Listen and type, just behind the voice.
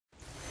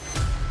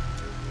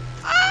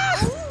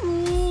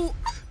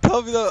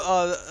tell me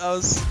that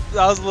was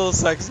a little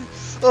sexy.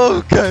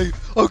 Okay,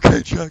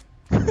 okay, Chuck.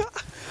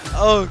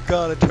 Oh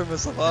god, I turned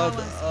myself on.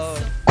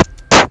 Oh.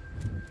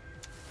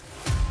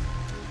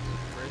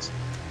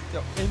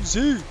 Yo,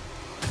 NZ,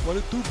 what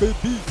it do,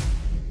 baby?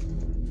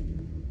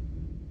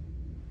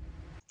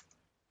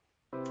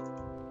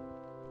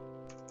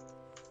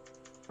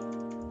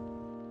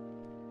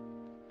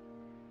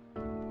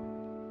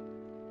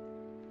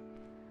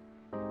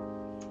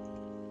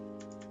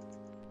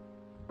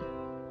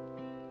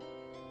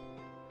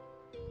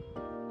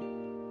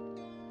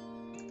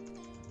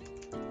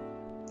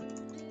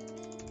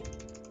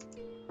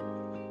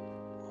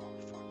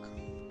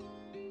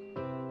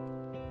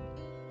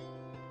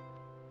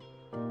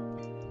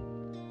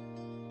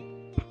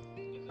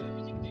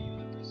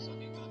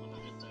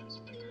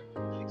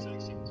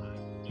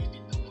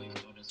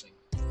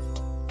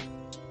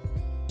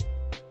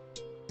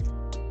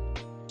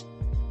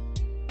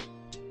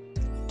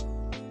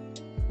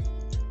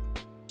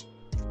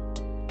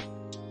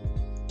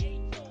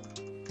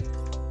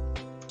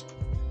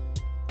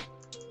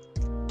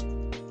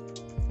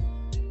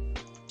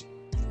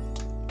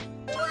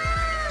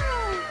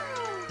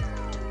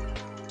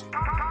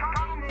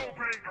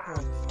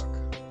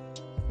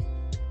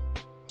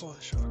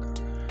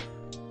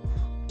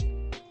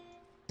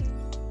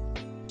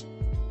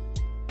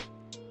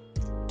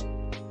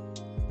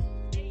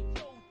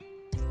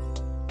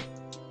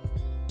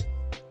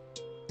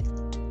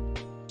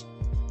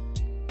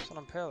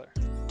 Impaler.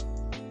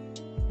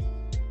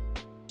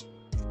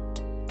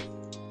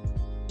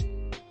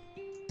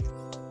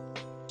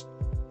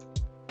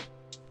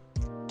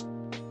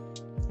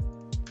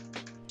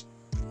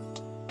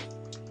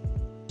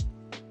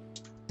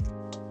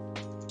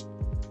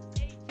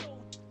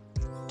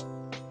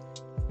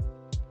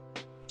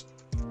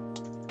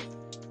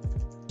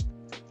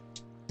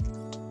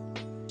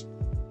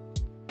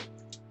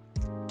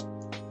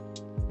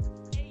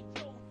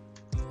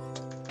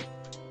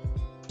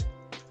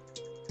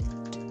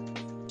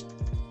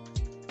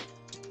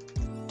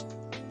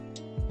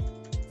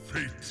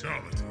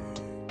 Fatality.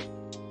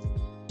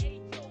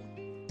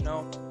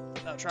 No,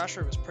 that trash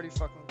rig was pretty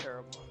fucking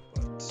terrible,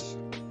 but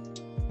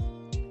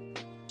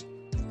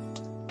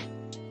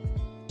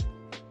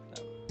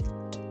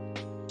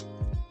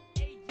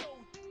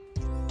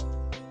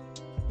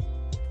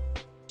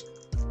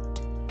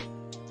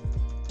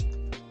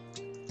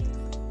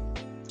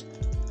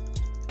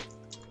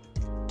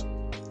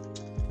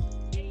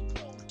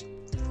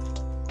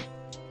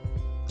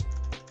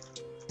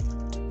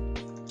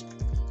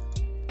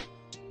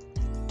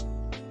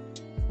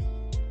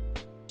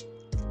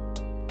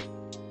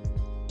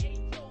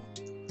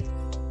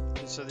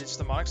so these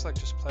demonics like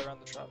just play around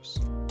the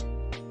traps.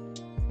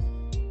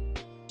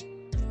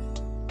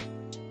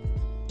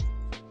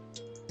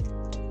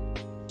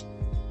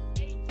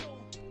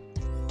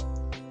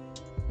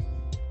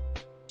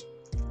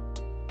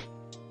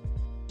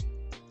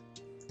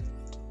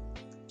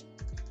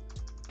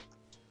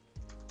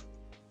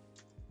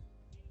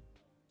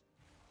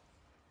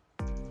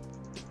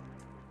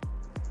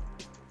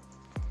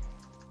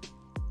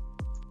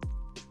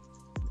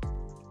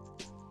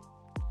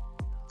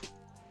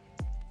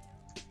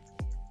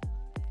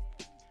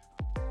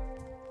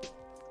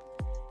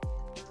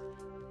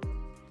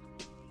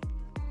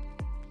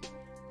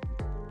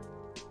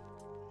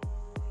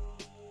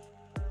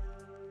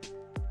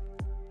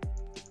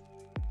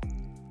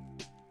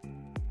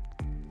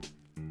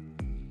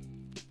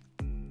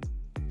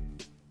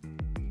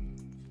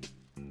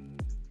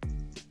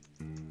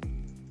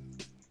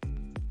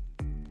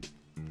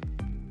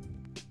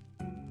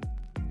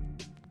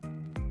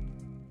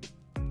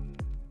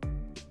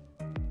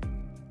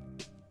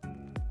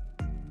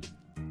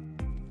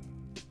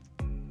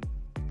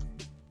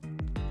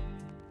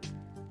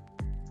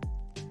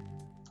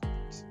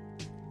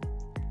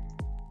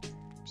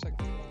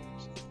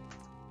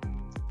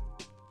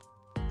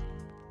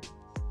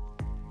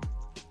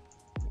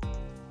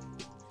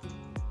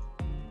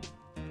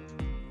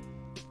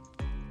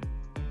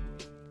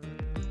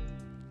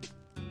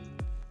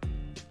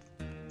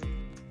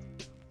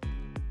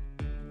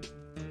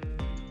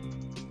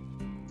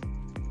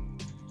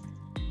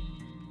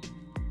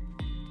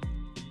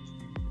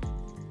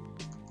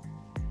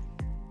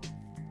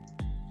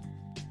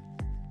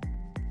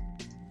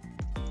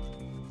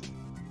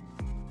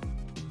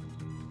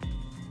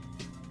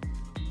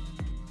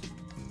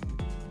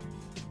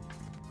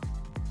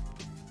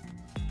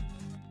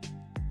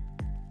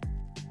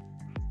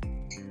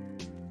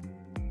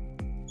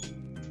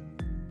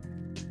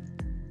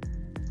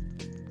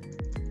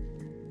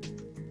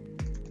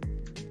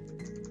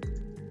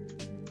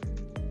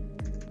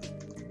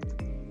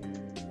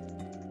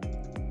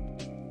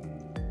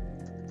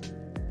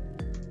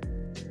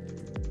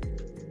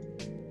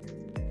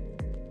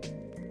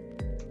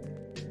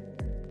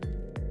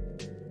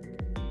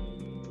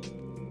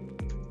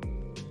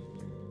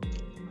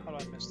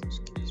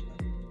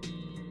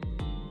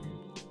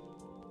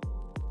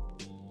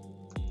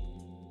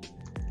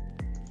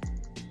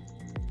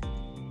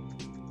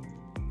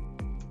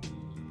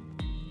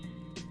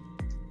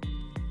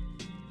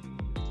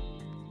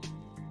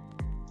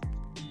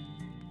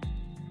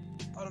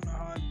 I don't know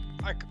how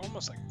I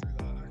almost like threw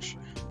that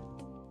actually.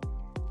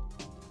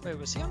 Wait,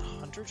 was he on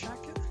Hunter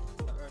Jacket?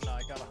 Or no,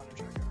 I got a Hunter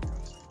Jacket.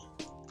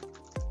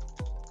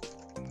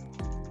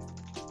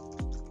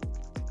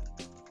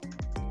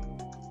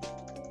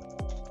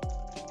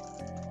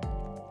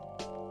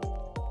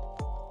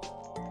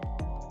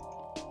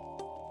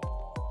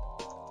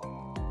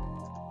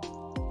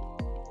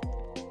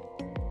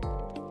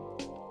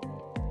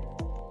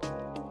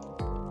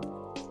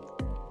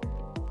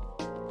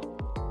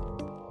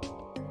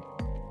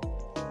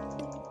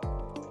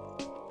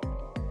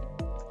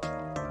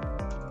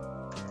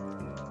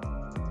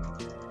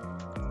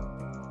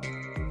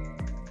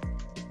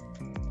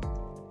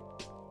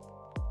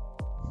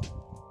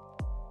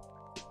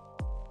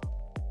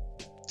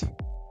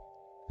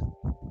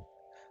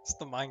 It's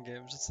the mind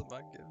games. It's the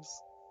mind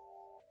games.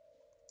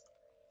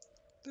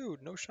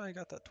 Dude, no shot. I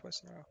got that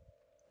twice in a row.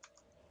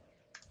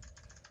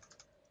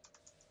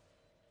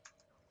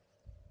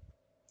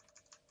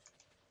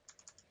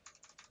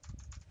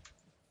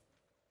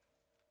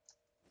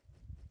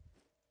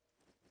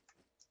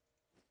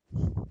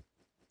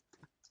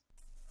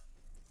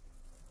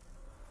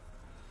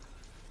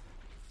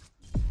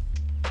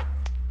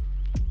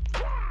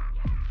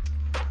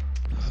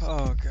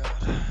 Oh god.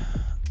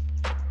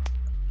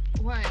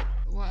 What?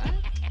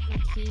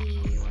 Like he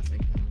was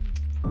like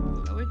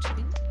lower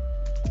cheating?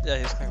 Yeah,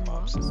 he's clearing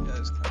mobs. Yeah,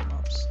 he's clearing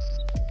mobs.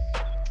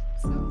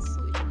 So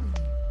sweet.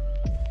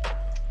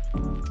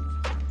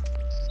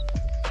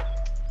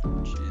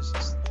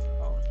 Jesus.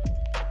 Oh,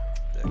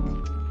 dick.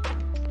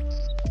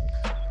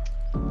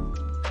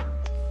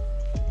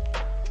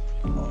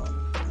 Oh,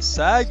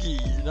 Saggy,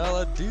 you're not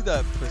allowed to do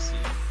that, pussy.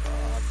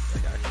 Oh,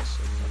 that guy is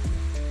so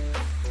fucking.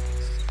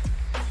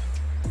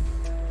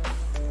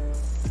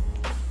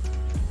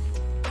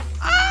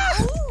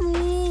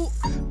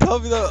 Tell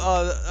me that.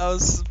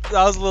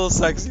 That was a little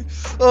sexy.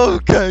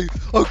 Okay,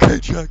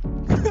 Jack.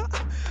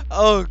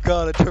 Oh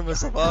god, I turned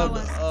myself on.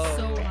 That was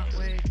so hot.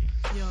 Wait,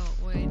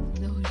 wait,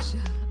 no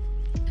shot.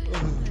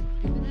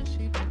 Even that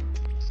shape.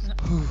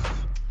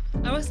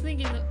 I was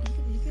thinking that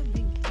you can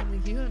blink. I'm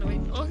like, you're gonna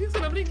wait. Oh, he's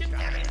gonna blink it.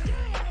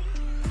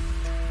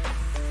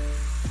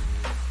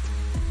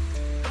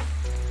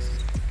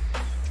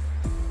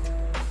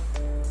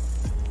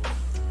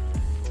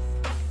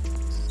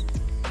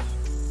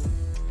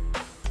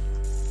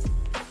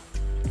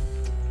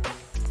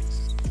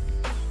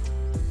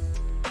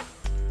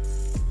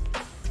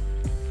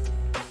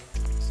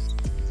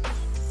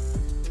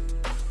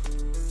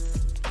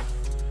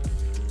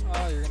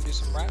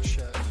 Some rat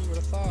shit. Who would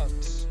have thought?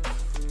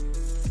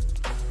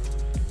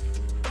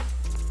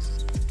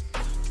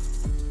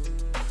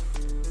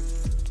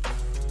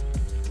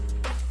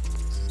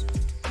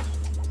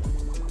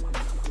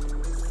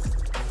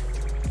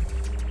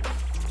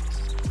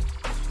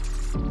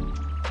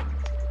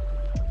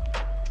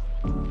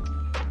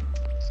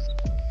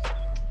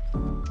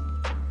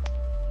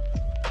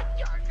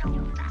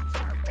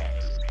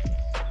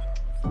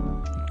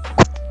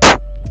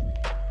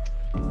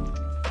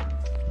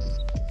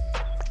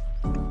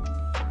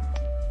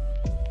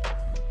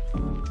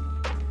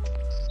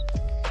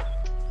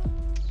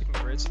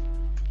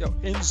 Yo,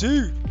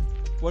 NZ!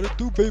 What it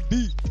do,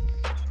 baby?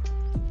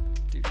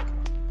 Dude, come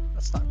on.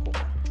 That's not cool.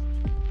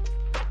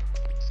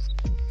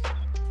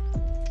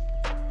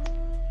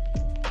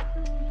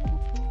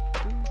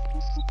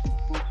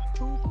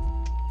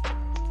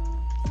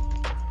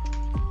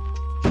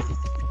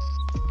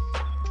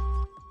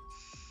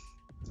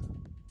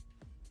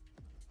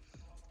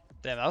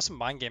 Damn, that was some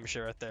mind game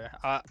shit right there.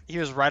 He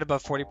was right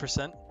above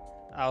 40%.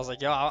 I was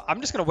like, yo, I'm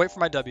just gonna wait for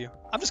my W.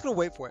 I'm just gonna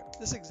wait for it.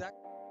 This is exact.